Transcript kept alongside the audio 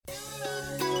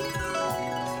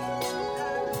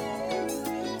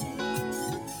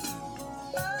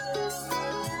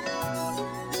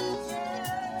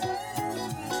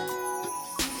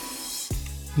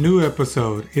New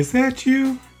episode. Is that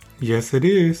you? Yes, it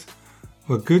is.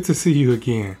 Well, good to see you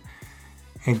again.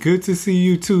 And good to see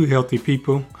you too, healthy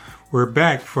people. We're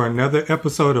back for another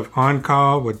episode of On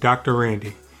Call with Dr.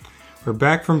 Randy. We're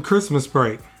back from Christmas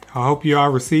break. I hope you all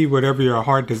received whatever your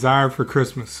heart desired for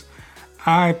Christmas.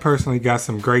 I personally got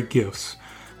some great gifts.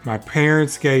 My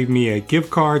parents gave me a gift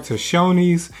card to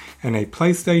Shoney's and a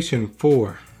PlayStation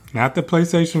 4. Not the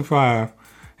PlayStation 5,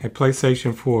 a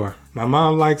PlayStation 4. My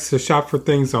mom likes to shop for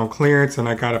things on clearance, and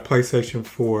I got a PlayStation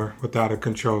 4 without a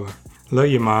controller. Love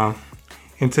you, Mom.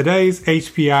 In today's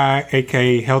HPI,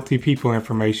 aka Healthy People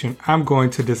information, I'm going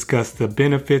to discuss the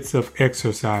benefits of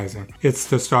exercising. It's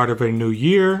the start of a new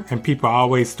year, and people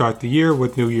always start the year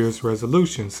with New Year's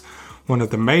resolutions. One of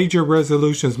the major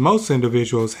resolutions most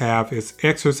individuals have is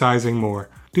exercising more.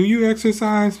 Do you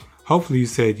exercise? Hopefully you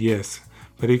said yes.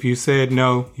 But if you said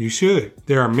no, you should.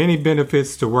 There are many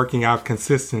benefits to working out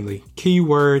consistently.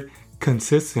 Keyword,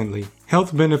 consistently.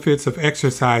 Health benefits of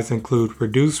exercise include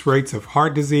reduced rates of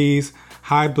heart disease,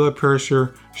 high blood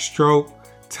pressure, stroke,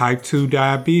 type 2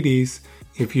 diabetes.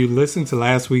 If you listened to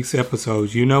last week's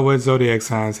episodes, you know what zodiac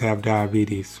signs have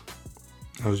diabetes.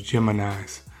 Those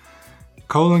Geminis.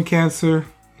 Colon cancer.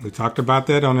 We talked about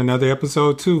that on another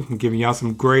episode too. I'm giving y'all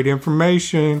some great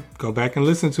information. Go back and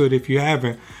listen to it if you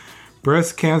haven't.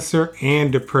 Breast cancer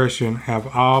and depression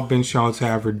have all been shown to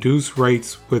have reduced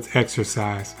rates with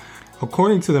exercise.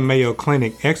 According to the Mayo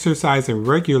Clinic, exercising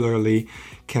regularly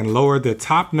can lower the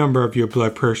top number of your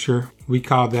blood pressure. We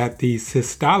call that the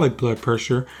systolic blood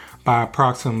pressure by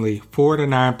approximately 4 to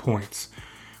 9 points.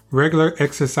 Regular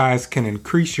exercise can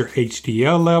increase your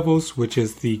HDL levels, which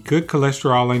is the good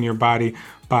cholesterol in your body,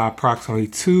 by approximately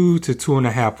 2 to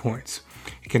 2.5 points.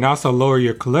 It can also lower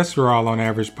your cholesterol on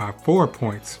average by 4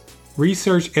 points.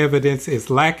 Research evidence is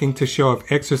lacking to show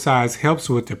if exercise helps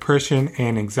with depression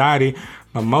and anxiety,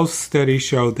 but most studies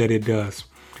show that it does.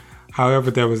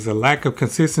 However, there was a lack of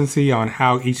consistency on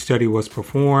how each study was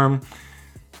performed,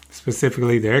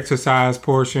 specifically the exercise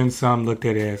portion. Some looked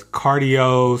at it as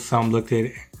cardio, some looked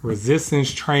at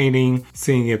resistance training,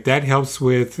 seeing if that helps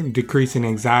with decreasing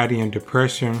anxiety and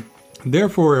depression.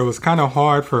 Therefore, it was kind of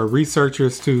hard for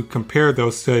researchers to compare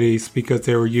those studies because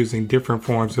they were using different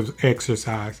forms of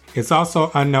exercise. It's also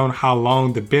unknown how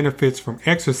long the benefits from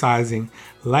exercising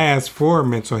last for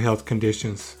mental health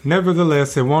conditions.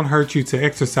 Nevertheless, it won't hurt you to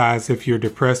exercise if you're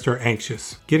depressed or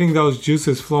anxious. Getting those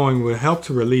juices flowing will help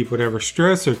to relieve whatever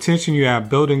stress or tension you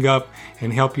have building up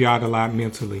and help you out a lot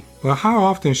mentally. Well, how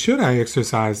often should I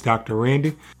exercise, Dr.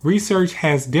 Randy? Research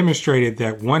has demonstrated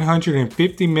that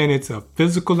 150 minutes of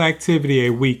physical activity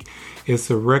a week is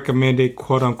the recommended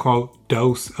quote-unquote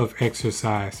dose of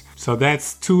exercise. So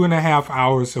that's 2.5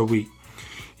 hours a week.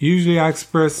 Usually I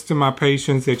express to my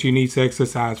patients that you need to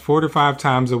exercise 4 to 5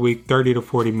 times a week, 30 to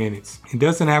 40 minutes. It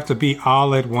doesn't have to be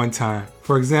all at one time.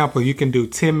 For example, you can do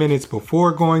 10 minutes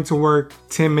before going to work,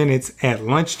 10 minutes at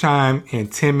lunchtime,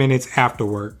 and 10 minutes after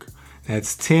work.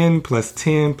 That's 10 plus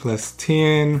 10 plus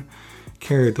 10.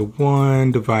 Carry the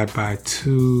 1, divide by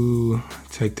 2,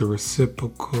 take the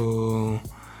reciprocal.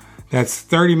 That's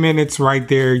 30 minutes right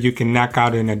there you can knock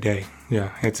out in a day. Yeah,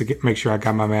 I had to make sure I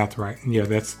got my math right. Yeah,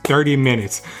 that's 30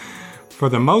 minutes. For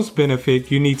the most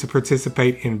benefit, you need to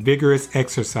participate in vigorous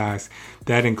exercise.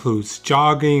 That includes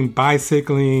jogging,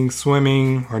 bicycling,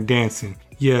 swimming, or dancing.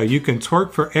 Yeah, you can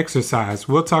twerk for exercise.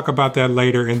 We'll talk about that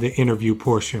later in the interview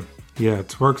portion. Yeah,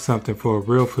 twerk something for a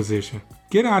real physician.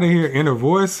 Get out of here, inner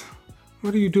voice.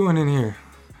 What are you doing in here?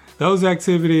 Those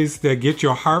activities that get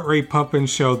your heart rate pumping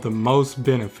show the most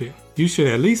benefit. You should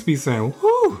at least be saying,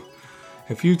 whoo,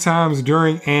 a few times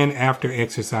during and after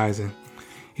exercising.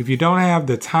 If you don't have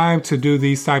the time to do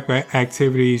these type of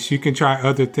activities, you can try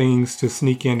other things to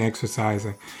sneak in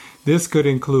exercising. This could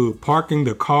include parking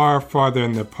the car farther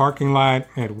in the parking lot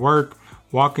at work,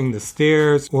 walking the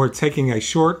stairs, or taking a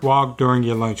short walk during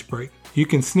your lunch break. You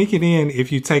can sneak it in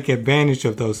if you take advantage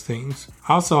of those things.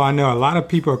 Also, I know a lot of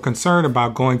people are concerned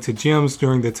about going to gyms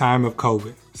during the time of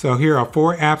COVID. So here are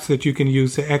 4 apps that you can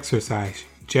use to exercise.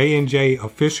 J&J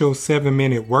Official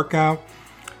 7-Minute Workout,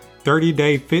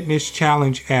 30-Day Fitness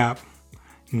Challenge app,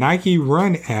 Nike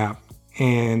Run app,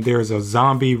 and there's a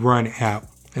Zombie Run app.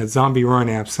 That Zombie Run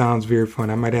app sounds very fun.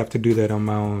 I might have to do that on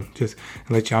my own, just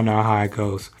to let y'all know how it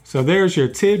goes. So there's your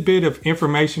tidbit of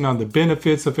information on the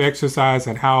benefits of exercise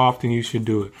and how often you should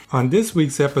do it. On this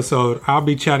week's episode, I'll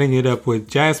be chatting it up with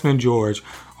Jasmine George,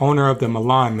 owner of the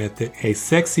Milan Method, a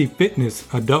sexy fitness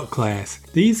adult class.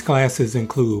 These classes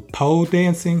include pole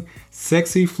dancing,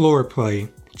 sexy floor play,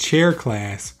 chair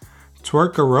class,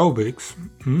 twerk aerobics,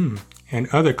 and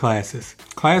other classes.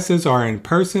 Classes are in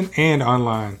person and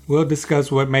online. We'll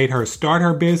discuss what made her start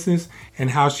her business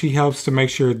and how she helps to make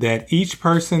sure that each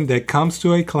person that comes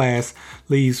to a class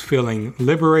leaves feeling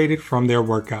liberated from their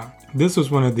workout. This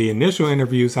was one of the initial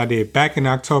interviews I did back in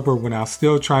October when I was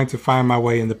still trying to find my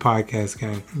way in the podcast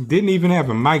game. Didn't even have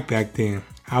a mic back then.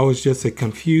 I was just a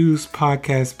confused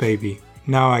podcast baby.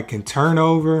 Now I can turn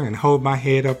over and hold my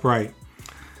head upright.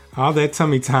 All that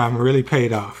tummy time really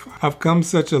paid off. I've come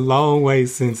such a long way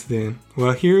since then.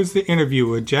 Well, here's the interview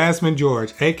with Jasmine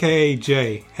George, aka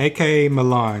Jay, aka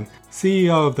Milan,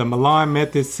 CEO of the Milan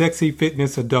Method Sexy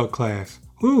Fitness Adult Class.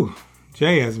 Whew,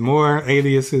 Jay has more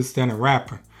aliases than a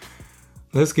rapper.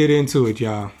 Let's get into it,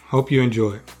 y'all. Hope you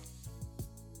enjoy it.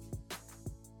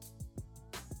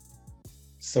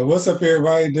 So what's up,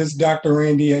 everybody? This is Dr.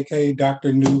 Randy, aka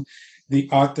Dr. New, the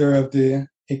author of the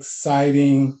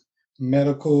exciting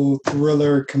medical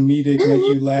thriller, comedic, make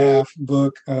you laugh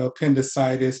book,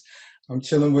 Appendicitis. I'm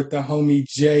chilling with the homie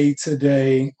Jay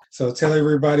today. So tell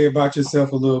everybody about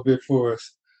yourself a little bit for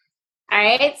us. All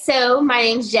right. So my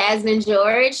name's Jasmine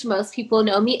George. Most people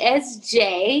know me as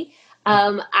Jay.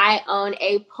 I own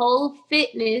a pole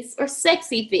fitness or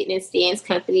sexy fitness dance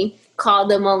company called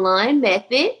the Milan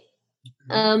Method.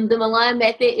 The Milan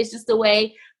Method is just a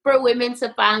way for women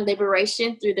to find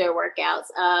liberation through their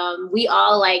workouts. We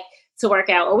all like to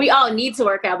work out, or we all need to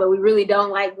work out, but we really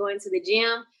don't like going to the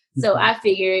gym. So I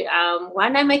figured, why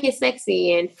not make it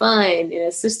sexy and fun and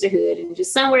a sisterhood and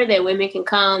just somewhere that women can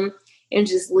come and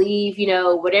just leave,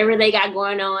 whatever they got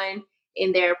going on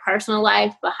in their personal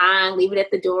life behind, leave it at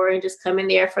the door and just come in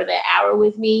there for the hour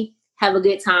with me, have a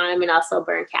good time, and also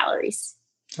burn calories.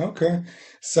 Okay.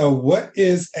 So what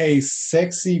is a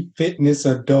sexy fitness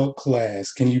adult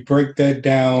class? Can you break that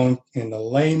down in the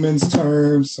layman's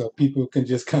terms so people can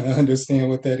just kind of understand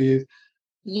what that is?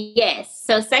 Yes.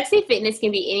 So sexy fitness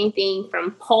can be anything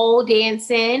from pole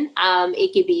dancing.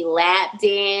 It could be lap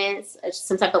dance,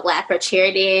 some type of lap or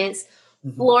chair dance,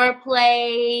 floor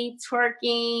play,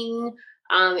 twerking,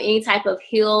 any type of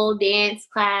hill dance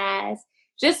class.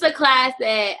 Just a class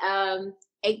that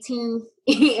 18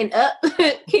 and up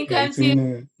can come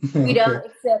to. We don't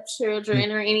accept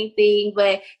children or anything,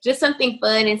 but just something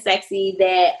fun and sexy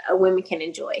that women can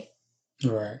enjoy.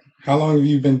 Right. How long have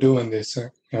you been doing this,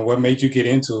 and what made you get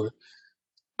into it?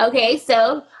 Okay,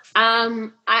 so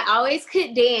I always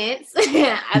could dance.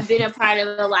 I've been a part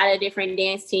of a lot of different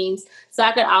dance teams, so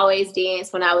I could always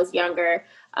dance when I was younger.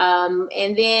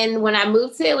 And then when I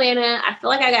moved to Atlanta, I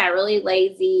feel like I got really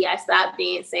lazy. I stopped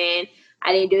dancing.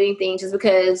 I didn't do anything just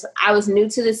because I was new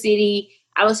to the city.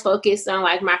 I was focused on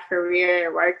like my career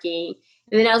and working.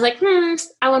 And then I was like,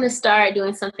 I want to start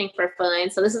doing something for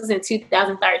fun. So this was in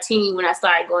 2013 when I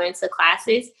started going to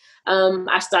classes.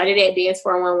 I started at Dance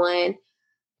 411.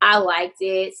 I liked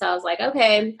it. So I was like,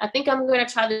 okay, I think I'm going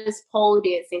to try this pole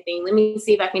dancing thing. Let me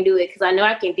see if I can do it because I know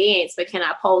I can dance, but can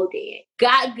I pole dance?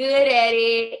 Got good at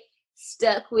it,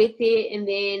 stuck with it. And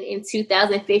then in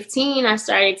 2015, I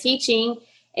started teaching.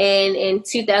 And in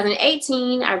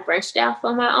 2018, I branched out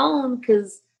on my own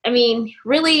because,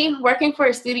 really working for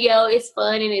a studio is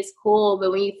fun and it's cool.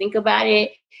 But when you think about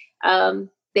it,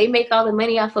 they make all the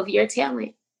money off of your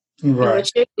talent and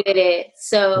what you're good at.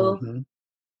 So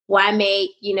why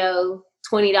make, $20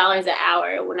 an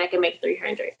hour when I can make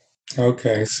 $300?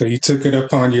 Okay. So you took it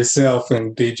upon yourself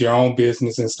and did your own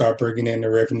business and start bringing in the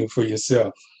revenue for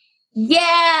yourself. Yeah,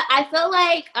 I felt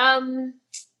like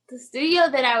the studio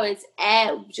that I was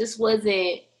at just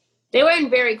they weren't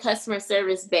very customer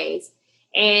service based.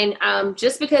 And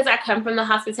just because I come from the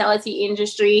hospitality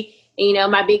industry,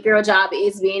 and, my big girl job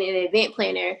is being an event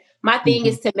planner, my thing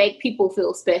is to make people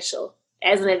feel special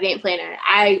as an event planner.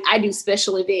 I do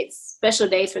special events, special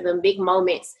days for them, big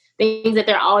moments, things that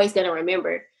they're always going to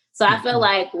remember. So I feel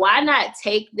like, why not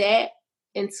take that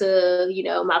into,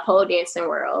 my pole dancing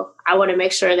world? I want to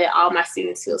make sure that all my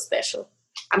students feel special.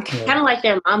 I'm kind of like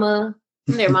their mama.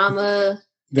 I'm their mama.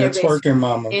 That's working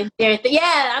mama. I'm their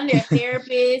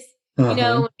therapist. When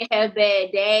they have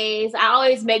bad days, I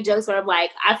always make jokes where I'm like,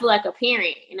 I feel like a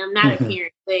parent, and I'm not a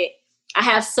parent, but I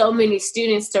have so many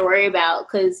students to worry about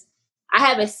because I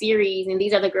have a series, and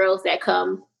these are the girls that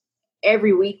come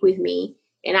every week with me,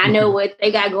 and I know what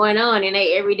they got going on in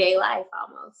their everyday life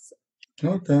almost.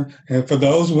 Okay. And for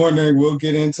those wondering, we'll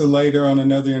get into later on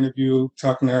another interview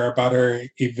talking to her about her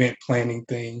event planning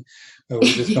thing. We're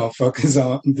just going to focus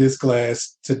on this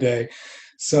class today.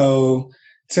 So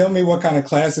tell me what kind of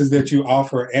classes that you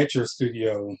offer at your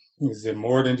studio. Is it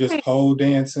more than just pole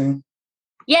dancing?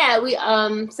 Yeah, we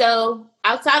so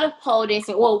outside of pole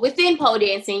dancing, within pole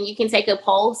dancing, you can take a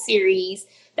pole series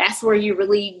that's where you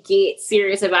really get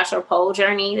serious about your pole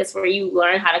journey. That's where you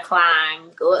learn how to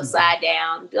climb, go upside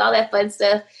down, do all that fun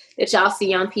stuff that y'all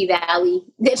see on P Valley,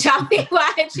 that y'all be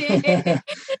watching.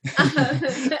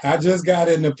 I just got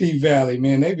into P Valley,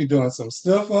 man. They be doing some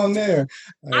stuff on there.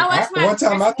 One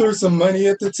time I threw some money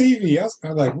at the TV. I was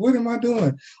like, what am I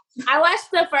doing? I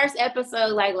watched the first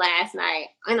episode like last night,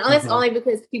 and that's only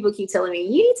because people keep telling me,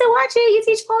 you need to watch it. You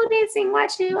teach pole dancing.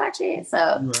 Watch it.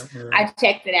 So I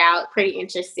checked it out. Pretty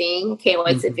interesting. Can't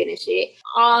wait to finish it.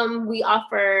 We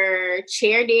offer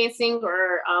chair dancing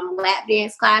or lap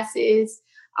dance classes.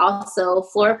 Also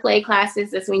floor play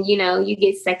classes. That's when, you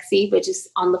get sexy, but just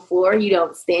on the floor. You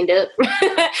don't stand up.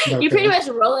 You're pretty much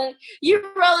rolling. You're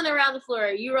rolling around the floor.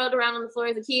 You rolled around on the floor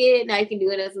as a kid. Now you can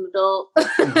do it as an adult.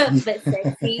 But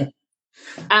sexy.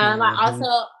 I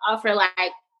also offer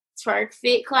like twerk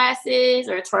fit classes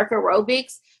or twerk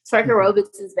aerobics. Twerk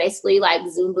aerobics is basically like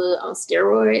Zumba on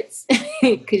steroids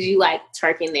because you like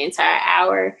twerking the entire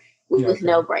hour with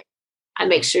no break. I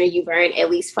make sure you burn at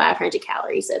least 500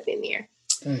 calories up in there.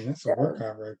 Dang, that's a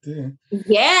workout right there.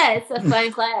 Yeah, it's a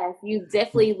fun class. You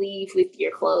definitely leave with your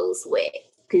clothes wet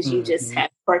because you just have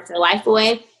worked your life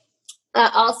away. I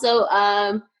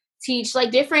also teach like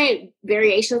different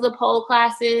variations of pole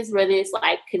classes, whether it's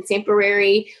like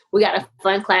contemporary. We got a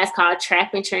fun class called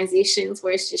Trap and Transitions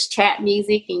where it's just trap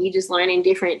music and you just learning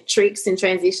different tricks and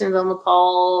transitions on the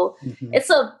pole. It's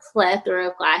a plethora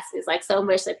of classes, like so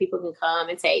much that people can come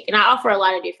and take. And I offer a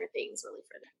lot of different things really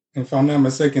for them. If I'm not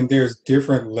mistaken, there's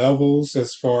different levels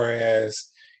as far as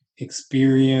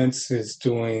experiences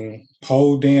doing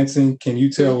pole dancing. Can you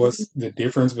tell us the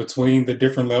difference between the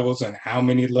different levels and how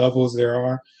many levels there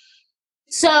are?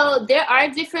 So there are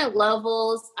different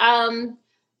levels. At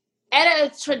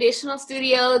a traditional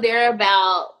studio, there are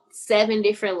about 7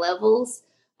 different levels.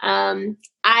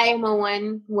 I am a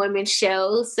one-woman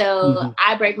show, so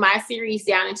I break my series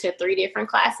down into 3 different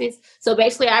classes. So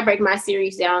basically, I break my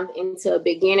series down into a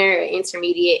beginner,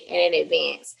 intermediate, and an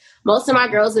advanced. Most of my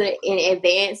girls in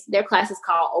advanced, their class is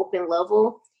called open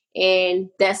level, and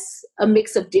that's a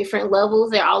mix of different levels.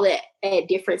 They're all at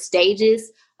different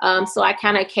stages. So I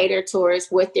kind of cater towards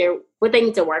what they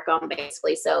need to work on,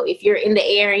 basically. So if you're in the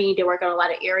air and you need to work on a lot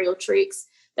of aerial tricks,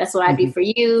 that's what I do for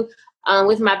you.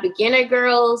 With my beginner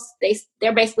girls,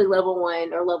 they're basically level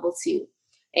 1 or level 2.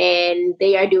 And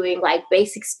they are doing like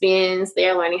basic spins.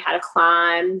 They're learning how to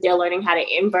climb. They're learning how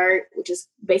to invert, which is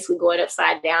basically going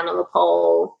upside down on the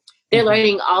pole. They're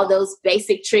learning all those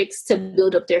basic tricks to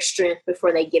build up their strength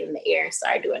before they get in the air and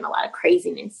start doing a lot of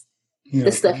craziness.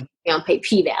 The stuff on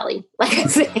P Valley, like I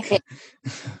said.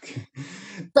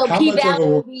 So P Valley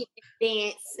will be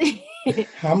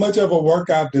advanced. How much of a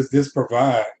workout does this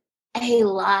provide? A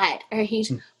lot. A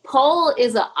huge pole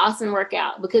is an awesome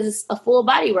workout because it's a full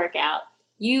body workout.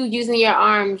 You using your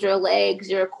arms, your legs,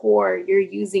 your core, you're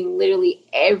using literally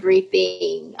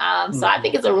everything. So I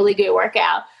think it's a really good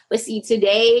workout. But see,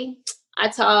 today I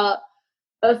taught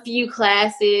a few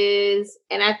classes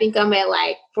and I think I'm at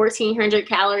like 1,400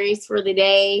 calories for the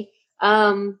day.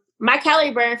 My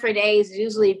calorie burn for days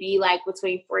usually be like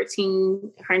between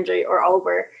 1,400 or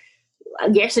over.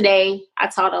 Yesterday I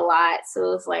taught a lot,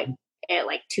 so it's like at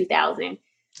like 2,000.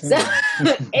 So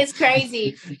it's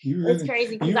crazy. It's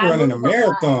crazy because I'm running a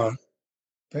marathon.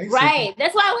 Right.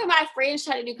 That's why when my friends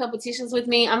try to do competitions with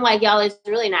me, I'm like, y'all, it's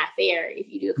really not fair if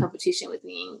you do a competition with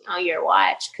me on your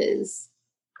watch because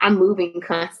I'm moving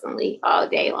constantly all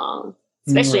day long,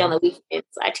 especially on the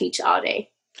weekends. I teach all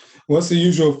day. What's the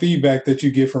usual feedback that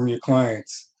you get from your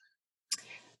clients?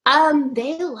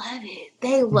 They love it.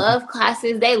 They love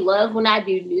classes. They love when I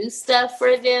do new stuff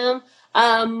for them.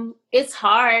 It's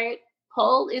hard.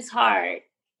 Pole is hard.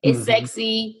 It's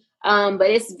sexy. But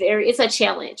it's a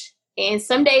challenge. And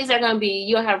some days are going to be,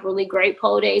 you'll have really great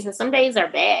pole days and some days are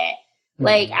bad.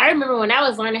 Like I remember when I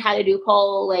was learning how to do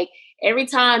pole, like every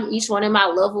time each one of my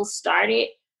levels started,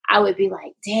 I would be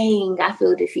like, dang, I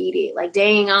feel defeated. Like,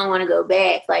 dang, I don't want to go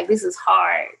back. Like, this is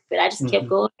hard. But I just kept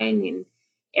going and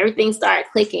everything started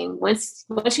clicking. Once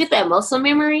you get that muscle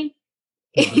memory,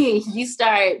 you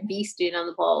start beasting on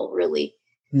the pole, really.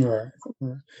 Right.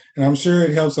 And I'm sure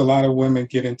it helps a lot of women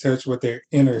get in touch with their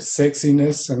inner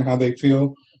sexiness and how they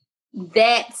feel.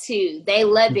 That too. They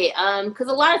love it. Because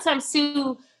a lot of times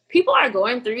too, people are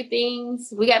going through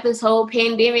things. We got this whole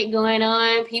pandemic going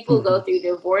on. People go through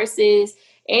divorces.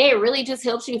 And it really just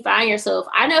helps you find yourself.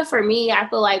 I know for me, I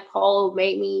feel like pole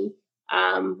made me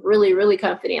really, really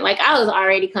confident. Like I was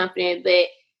already confident, but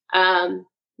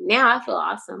now I feel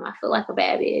awesome. I feel like a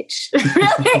bad bitch.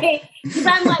 Really. Because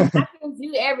I'm like,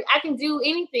 I can do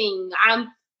anything. I'm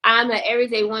an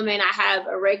everyday woman. I have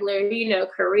a regular,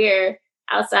 career.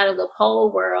 outside of the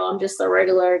pole world, I'm just a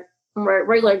regular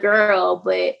girl,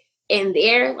 but in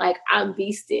there, like I'm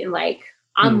beasting, like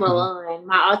I'm Milan,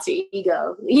 my alter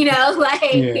ego, like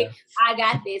I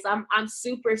got this. I'm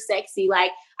super sexy.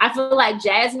 Like I feel like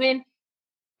Jasmine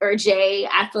or Jay,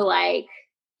 I feel like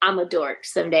I'm a dork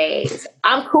some days.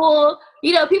 I'm cool.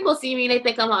 People see me and they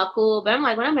think I'm all cool, but I'm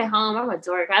like, when I'm at home, I'm a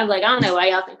dork. I'm like, I don't know why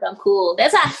y'all think I'm cool.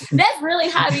 That's really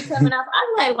how I be coming up.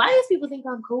 I'm like, why does people think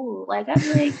I'm cool? Like,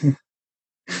 I'm like,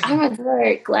 I'm a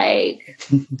dork. Like,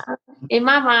 in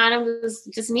my mind, I'm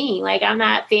just me. Like, I'm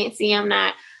not fancy. I'm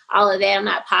not all of that. I'm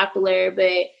not popular.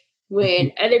 But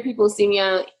when other people see me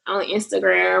on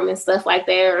Instagram and stuff like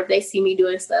that, or if they see me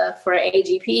doing stuff for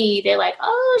AGP, they're like,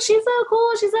 oh, she's so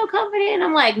cool. She's so confident. And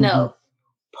I'm like, no,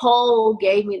 pole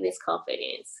gave me this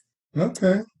confidence.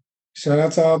 Okay. Shout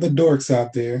out to all the dorks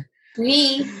out there.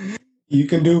 Me. You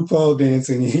can do pole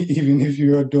dancing even if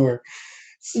you're a dork.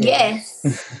 So,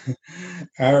 yes.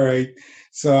 All right.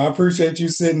 So I appreciate you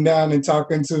sitting down and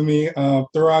talking to me.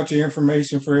 Throw out your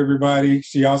information for everybody.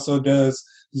 She also does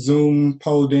Zoom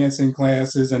pole dancing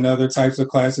classes and other types of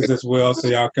classes as well. So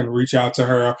y'all can reach out to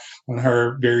her on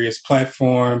her various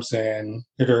platforms and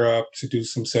hit her up to do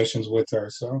some sessions with her.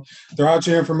 So throw out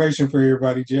your information for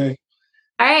everybody, Jay.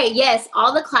 All right. Yes.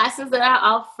 All the classes that I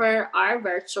offer are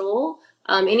virtual.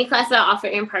 Any class that I offer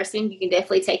in person, you can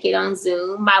definitely take it on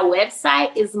Zoom. My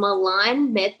website is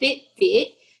Milan Method Fit.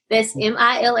 That's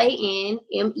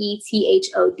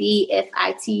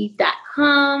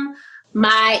MILANMETHODFIT.com.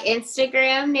 My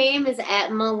Instagram name is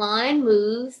at Milan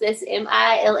Moves. That's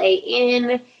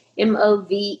MILANMOVES.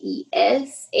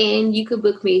 And you could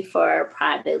book me for a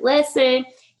private lesson.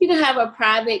 You can have a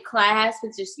private class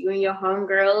with just you and your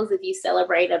homegirls if you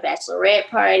celebrate a bachelorette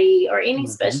party or any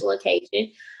special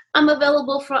occasion. I'm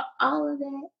available for all of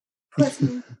that. Plus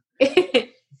me.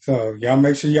 So y'all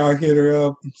make sure y'all hit her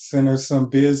up, send her some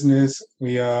business.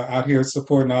 We are out here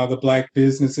supporting all the Black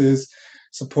businesses,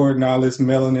 supporting all this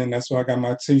melanin. That's why I got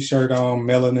my t-shirt on,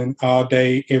 melanin all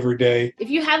day, every day. If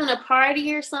you're having a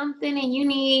party or something and you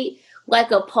need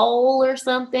like a pole or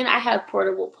something, I have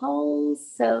portable poles.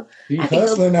 So you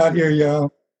hustling out here,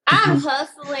 y'all. I'm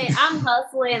hustling.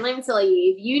 Let me tell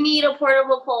you, if you need a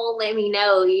portable pole, let me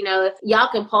know. If y'all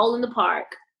can pole in the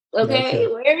park. Okay?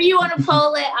 Wherever you want to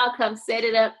pole it, I'll come set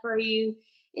it up for you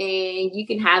and you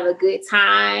can have a good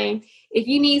time. If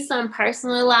you need some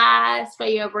personalized for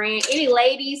your brand, any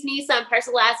ladies need something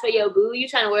personalized for your boo, you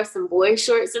trying to wear some boy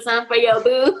shorts or something for your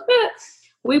boo,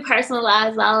 we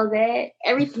personalize all of that.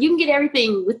 You can get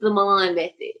everything with the Milan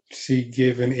method. She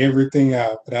giving everything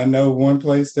out. But I know one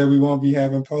place that we won't be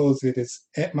having poles it is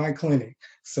at my clinic.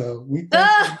 So we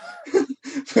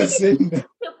for sitting there.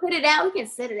 Put it out. We can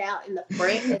set it out in the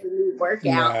front as a new workout.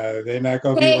 No, they're not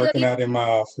going to be working out in my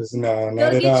office. No,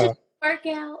 not at all.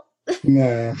 Workout.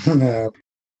 No.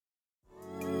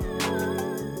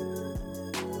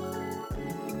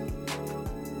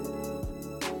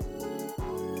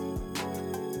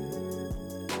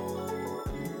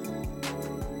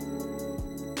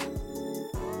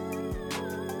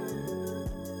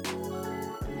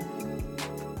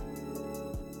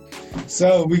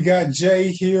 So we got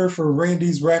Jay here for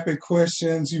Randy's Rapid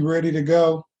Questions. You ready to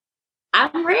go?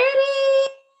 I'm ready.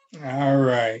 All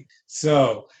right.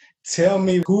 So tell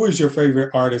me, who is your favorite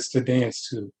artist to dance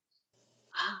to?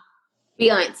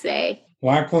 Beyonce.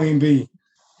 Why Queen Bee?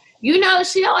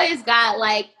 She always got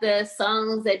like the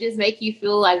songs that just make you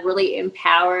feel like really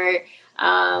empowered.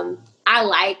 I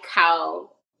like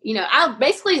how, I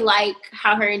basically like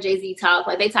how her and Jay-Z talk.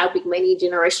 Like they talk big money,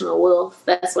 generational wealth.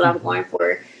 That's what I'm going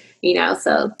for.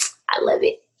 So I love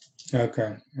it.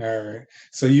 Okay. All right.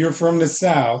 So you're from the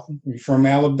South. You're from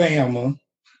Alabama.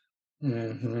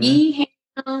 Yeah,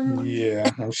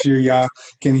 I'm sure y'all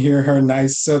can hear her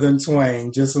nice Southern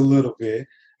twang just a little bit.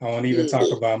 I won't even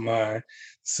talk about mine.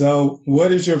 So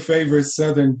what is your favorite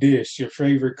Southern dish, your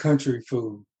favorite country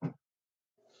food?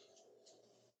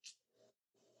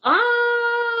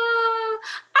 I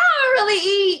don't really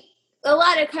eat a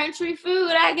lot of country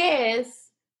food, I guess.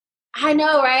 I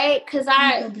know, right? Because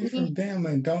I be from Bama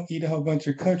and don't eat a whole bunch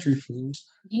of country food.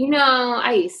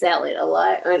 I eat salad a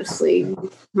lot, honestly.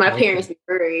 My parents be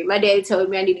worried. My daddy told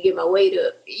me I need to get my weight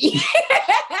up. He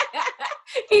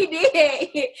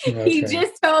did. Okay. He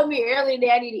just told me earlier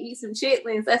that I need to eat some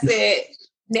chitlins. I said,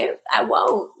 never, I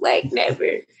won't. Like,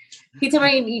 never. He told me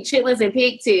I need to eat chitlins and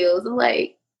pigtails. I'm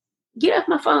like, get off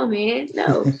my phone, man.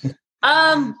 No.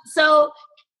 So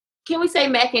can we say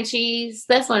mac and cheese?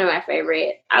 That's one of my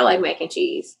favorite. I like mac and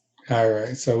cheese. All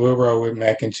right. So we'll roll with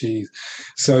mac and cheese.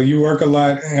 So you work a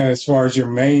lot as far as your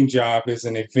main job as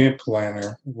an event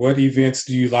planner. What events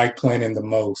do you like planning the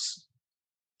most?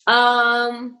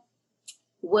 Well,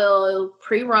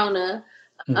 pre-Rona,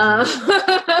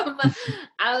 I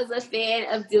was a fan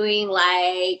of doing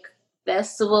like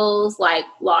festivals, like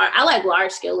I like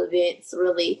large scale events.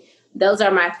 Really, those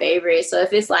are my favorite. So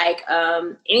if it's like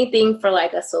anything for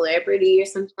like a celebrity or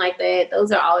something like that,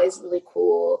 those are always really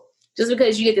cool. Just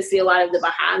because you get to see a lot of the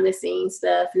behind the scenes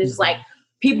stuff, and it's just like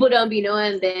people don't be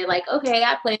knowing that, like, okay,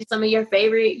 I play some of your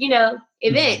favorite,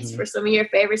 events for some of your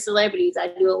favorite celebrities. I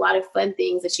do a lot of fun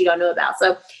things that you don't know about.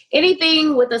 So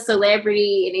anything with a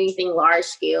celebrity and anything large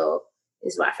scale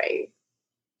is my favorite.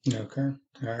 Okay.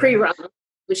 Right. Pre-Rona.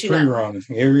 Pre-Rona.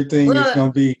 Everything is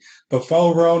going to be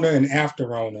before Rona and after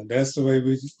Rona. That's the way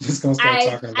we're just going to start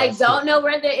talking about I don't know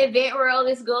where the event world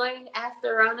is going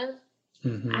after Rona.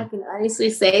 I can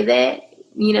honestly say that,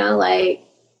 I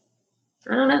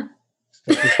don't know.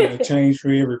 It's going to change for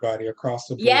everybody across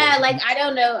the board. Yeah, like, I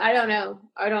don't know.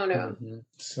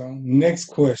 So, next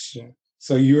question.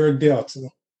 So, you're a Delta,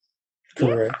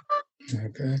 correct? Yeah.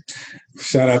 Okay.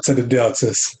 Shout out to the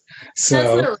Deltas.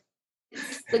 So,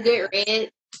 the good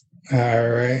red. All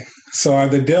right. So, are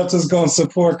the Deltas going to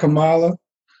support Kamala?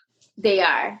 They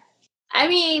are. I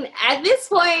mean, at this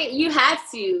point, you have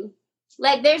to.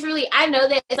 Like, I know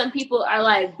that some people are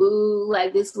like, boo,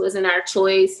 like, this wasn't our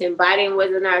choice and Biden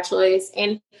wasn't our choice.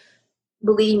 And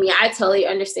believe me, I totally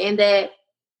understand that.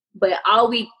 But all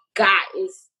we got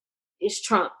is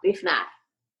Trump, if not.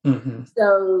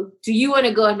 So do you want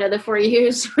to go another 4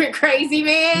 years for crazy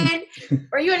man?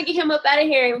 Or you want to get him up out of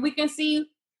here and we can see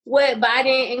what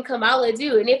Biden and Kamala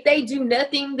do? And if they do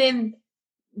nothing, then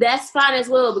that's fine as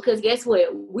well. Because guess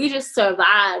what? We just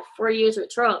survived 4 years with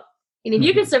Trump. And if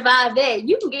you can survive that,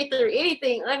 you can get through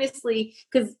anything, honestly,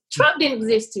 because Trump didn't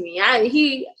exist to me.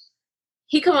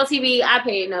 He come on TV, I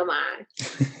paid no mind.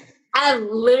 I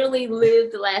literally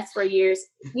lived the last 4 years,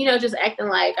 just acting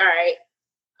like, all right,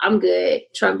 I'm good.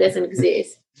 Trump doesn't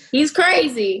exist. He's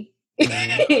crazy.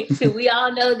 We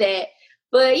all know that.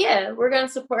 But yeah, we're going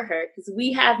to support her because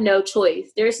we have no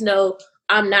choice. There's no,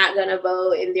 I'm not going to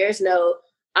vote, and there's no,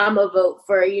 I'm going to vote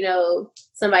for,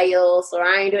 somebody else, or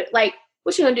I ain't doing it. Like,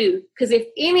 what you gonna do? Because if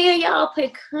any of y'all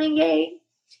put Kanye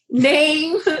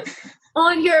name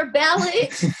on your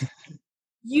ballot,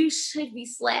 you should be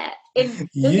slapped. And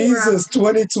Jesus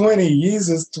 2020.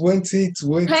 Jesus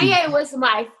 2020. Kanye was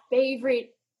my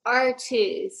favorite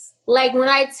artist. Like, when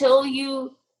I tell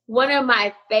you, one of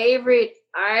my favorite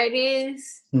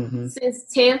artists since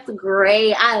 10th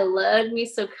grade, I loved me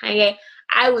some Kanye.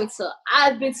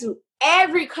 I've been to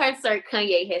every concert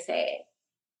Kanye has had.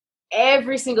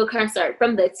 Every single concert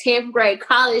from the 10th grade,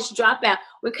 college dropout.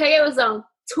 When Kanye was on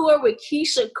tour with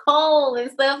Keisha Cole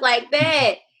and stuff like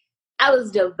that, I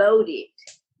was devoted.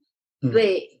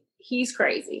 But he's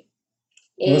crazy.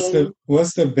 And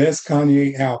what's the best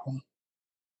Kanye album?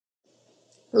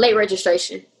 Late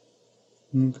Registration.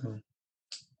 Okay.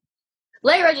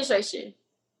 Late Registration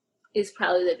is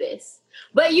probably the best.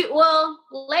 But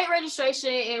Late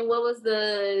Registration and what was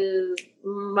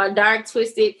my Dark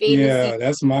Twisted Fantasy? Yeah,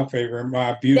 that's my favorite.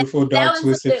 My Beautiful Dark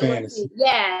Twisted Fantasy.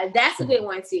 Yeah, that's a good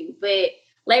one too. But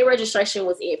Late Registration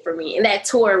was it for me. And that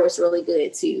tour was really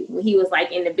good too. When he was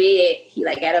like in the bed, he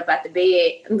like got up out the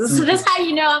bed. So that's how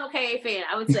you know I'm a Kanye fan.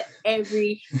 I went to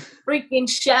every freaking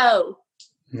show.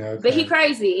 Okay. But he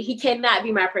crazy. He cannot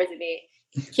be my president.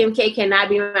 Kim K cannot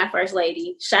be my first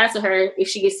lady. Shout out to her if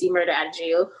she gets murdered out of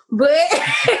jail. But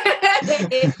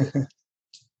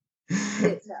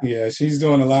yeah, she's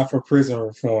doing a lot for prison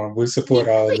reform. We support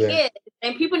all of that. Yeah.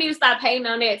 And people need to stop hating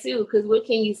on that too, because what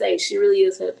can you say? She really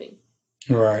is helping.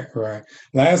 Right.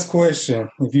 Last question.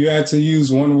 If you had to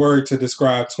use one word to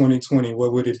describe 2020,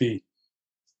 what would it be?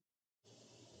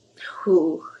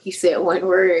 Ooh, you said one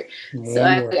word.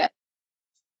 I got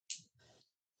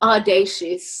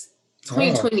audacious.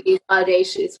 2020 is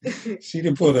audacious. She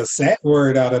didn't pull a sad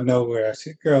word out of nowhere.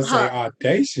 She girl say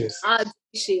audacious.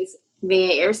 Audacious.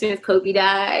 Man, ever since Kobe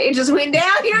died, it just went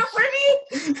downhill for me.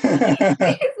 It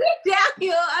went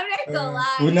downhill. I'm not gonna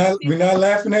lie. We're not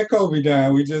laughing at Kobe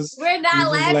dying. We're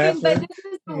not laughing, but this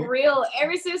is real.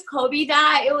 Ever since Kobe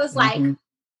died, it was like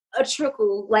a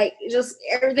trickle. Like, just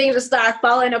everything just started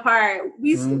falling apart.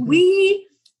 We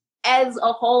as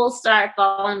a whole started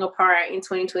falling apart in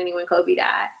 2020 when Kobe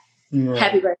died. Right.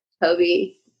 Happy birthday,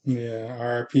 Kobe. Yeah,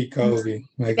 R.I.P. Kobe.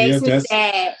 Like, makes me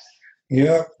sad.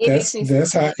 Yeah,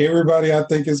 that's how everybody, I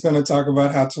think, is going to talk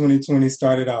about how 2020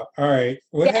 started out. All right,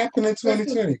 what happened in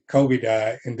 2020? Kobe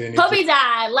died, and then Kobe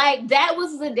died. Like, that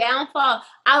was the downfall.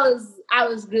 I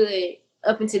was good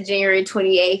up until January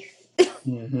 28th.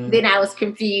 Then I was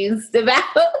confused about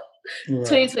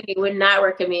 2020. Would not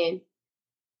recommend.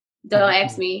 Don't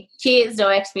ask me. Kids,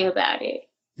 don't ask me about it.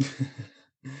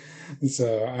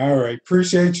 So, all right.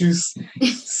 Appreciate you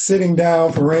sitting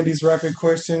down for Randy's Rapid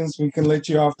Questions. We can let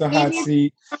you off the hot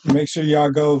seat. Make sure y'all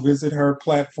go visit her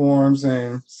platforms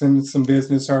and send some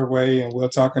business her way. And we'll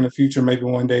talk in the future, maybe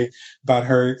one day, about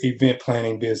her event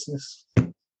planning business.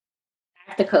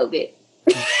 After COVID.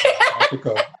 After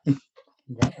COVID.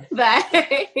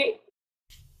 Bye.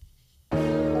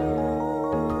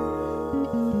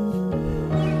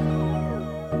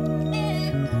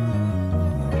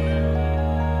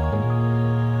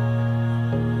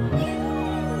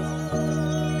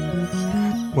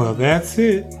 Well, that's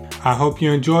it. I hope you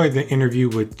enjoyed the interview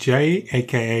with Jay,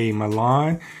 aka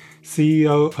Milan,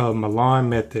 CEO of Milan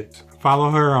Methods.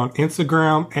 Follow her on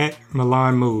Instagram at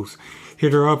Milan Moves.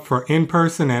 Hit her up for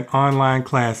in-person and online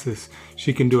classes.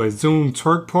 She can do a Zoom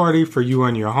twerk party for you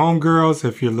and your homegirls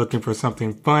if you're looking for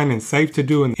something fun and safe to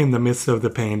do in the midst of the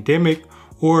pandemic.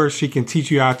 Or she can teach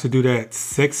you how to do that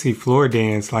sexy floor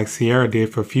dance like Sierra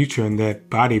did for Future in that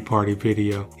body party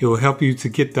video. It will help you to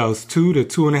get those 2 to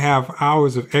 2.5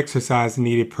 hours of exercise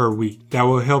needed per week. That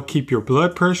will help keep your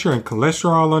blood pressure and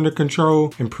cholesterol under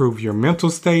control, improve your mental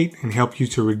state, and help you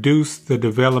to reduce the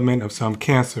development of some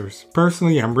cancers.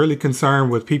 Personally, I'm really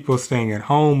concerned with people staying at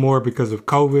home more because of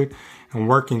COVID and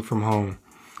working from home.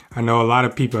 I know a lot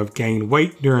of people have gained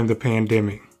weight during the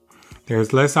pandemic.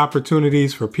 There's less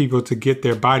opportunities for people to get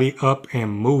their body up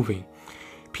and moving.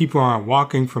 People aren't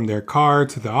walking from their car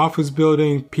to the office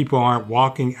building. People aren't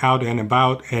walking out and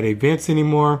about at events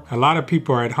anymore. A lot of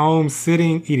people are at home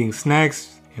sitting, eating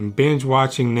snacks, and binge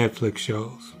watching Netflix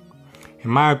shows. In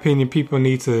my opinion, people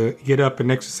need to get up and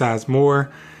exercise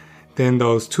more than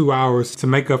those 2 hours to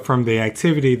make up from the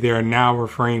activity they are now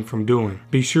refraining from doing.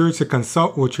 Be sure to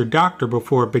consult with your doctor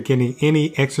before beginning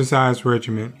any exercise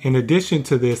regimen. In addition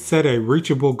to this, set a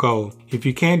reachable goal. If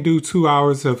you can't do 2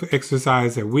 hours of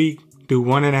exercise a week, do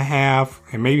 1.5,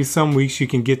 and maybe some weeks you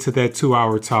can get to that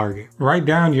 2-hour target. Write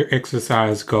down your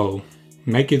exercise goal.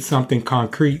 Make it something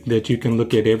concrete that you can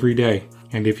look at every day.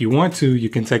 And if you want to, you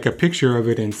can take a picture of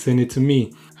it and send it to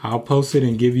me. I'll post it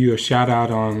and give you a shout out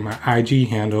on my IG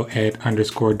handle at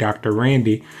 _Dr.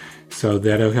 Randy. So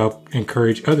that'll help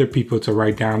encourage other people to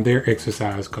write down their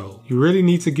exercise goal. You really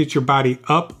need to get your body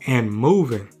up and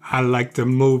moving. I like to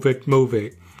move it, move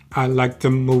it. I like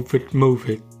to move it, move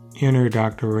it. Enter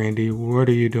Dr. Randy. What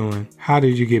are you doing? How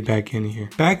did you get back in here?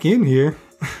 Back in here?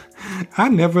 I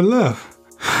never left.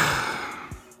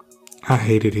 I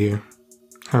hate it here.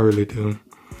 I really do.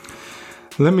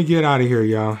 Let me get out of here,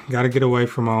 y'all. Gotta get away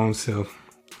from my own self.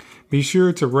 Be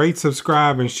sure to rate,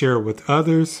 subscribe, and share it with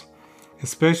others,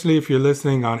 especially if you're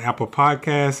listening on Apple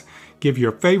Podcasts. Give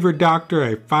your favorite doctor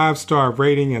a 5-star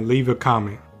rating and leave a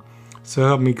comment. So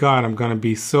help me God, I'm going to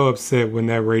be so upset when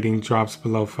that rating drops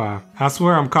below 5. I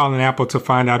swear I'm calling Apple to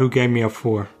find out who gave me a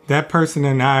 4. That person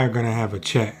and I are going to have a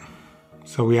chat.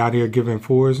 So we out here giving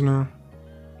 4s now?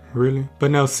 Really?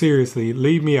 But no, seriously,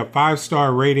 leave me a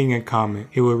 5-star rating and comment.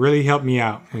 It will really help me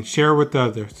out, and share with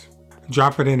others.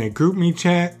 Drop it in a GroupMe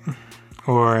chat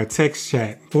or a text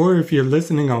chat. Or if you're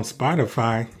listening on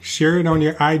Spotify, share it on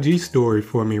your IG story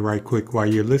for me right quick while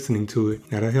you're listening to it.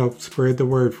 That'll help spread the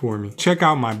word for me. Check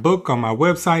out my book on my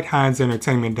website,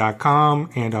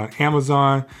 HeinzEntertainment.com, and on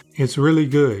Amazon. It's really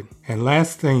good. And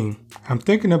last thing, I'm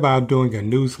thinking about doing a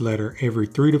newsletter every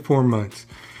 3 to 4 months.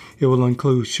 It will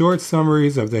include short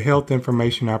summaries of the health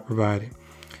information I provided.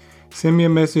 Send me a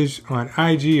message on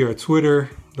IG or Twitter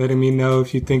letting me know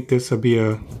if you think this will be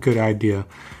a good idea.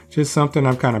 Just something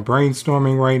I'm kind of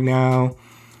brainstorming right now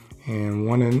and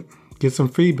want to get some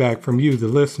feedback from you, the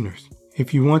listeners.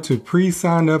 If you want to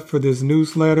pre-sign up for this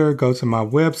newsletter, go to my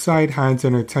website,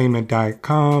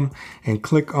 HeinzEntertainment.com, and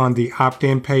click on the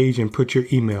opt-in page and put your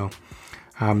email.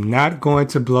 I'm not going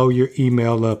to blow your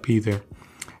email up either.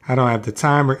 I don't have the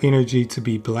time or energy to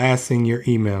be blasting your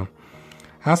email.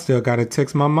 I still got to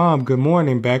text my mom good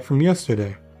morning back from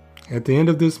yesterday. At the end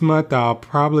of this month, I'll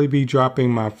probably be dropping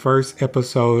my first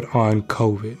episode on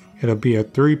COVID. It'll be a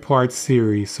 3-part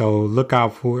series, so look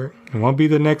out for it. It won't be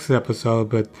the next episode,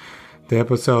 but the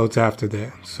episodes after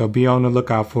that. So be on the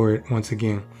lookout for it once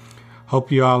again.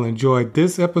 Hope you all enjoyed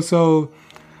this episode.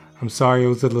 I'm sorry it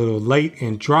was a little late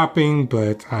in dropping,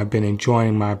 but I've been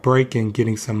enjoying my break and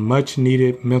getting some much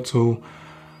needed mental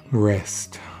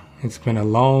rest. It's been a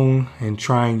long and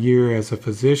trying year as a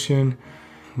physician,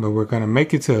 but we're going to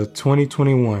make it to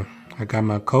 2021. I got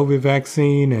my COVID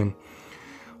vaccine and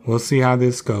we'll see how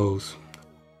this goes.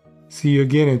 See you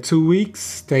again in 2 weeks.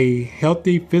 Stay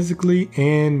healthy physically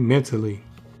and mentally.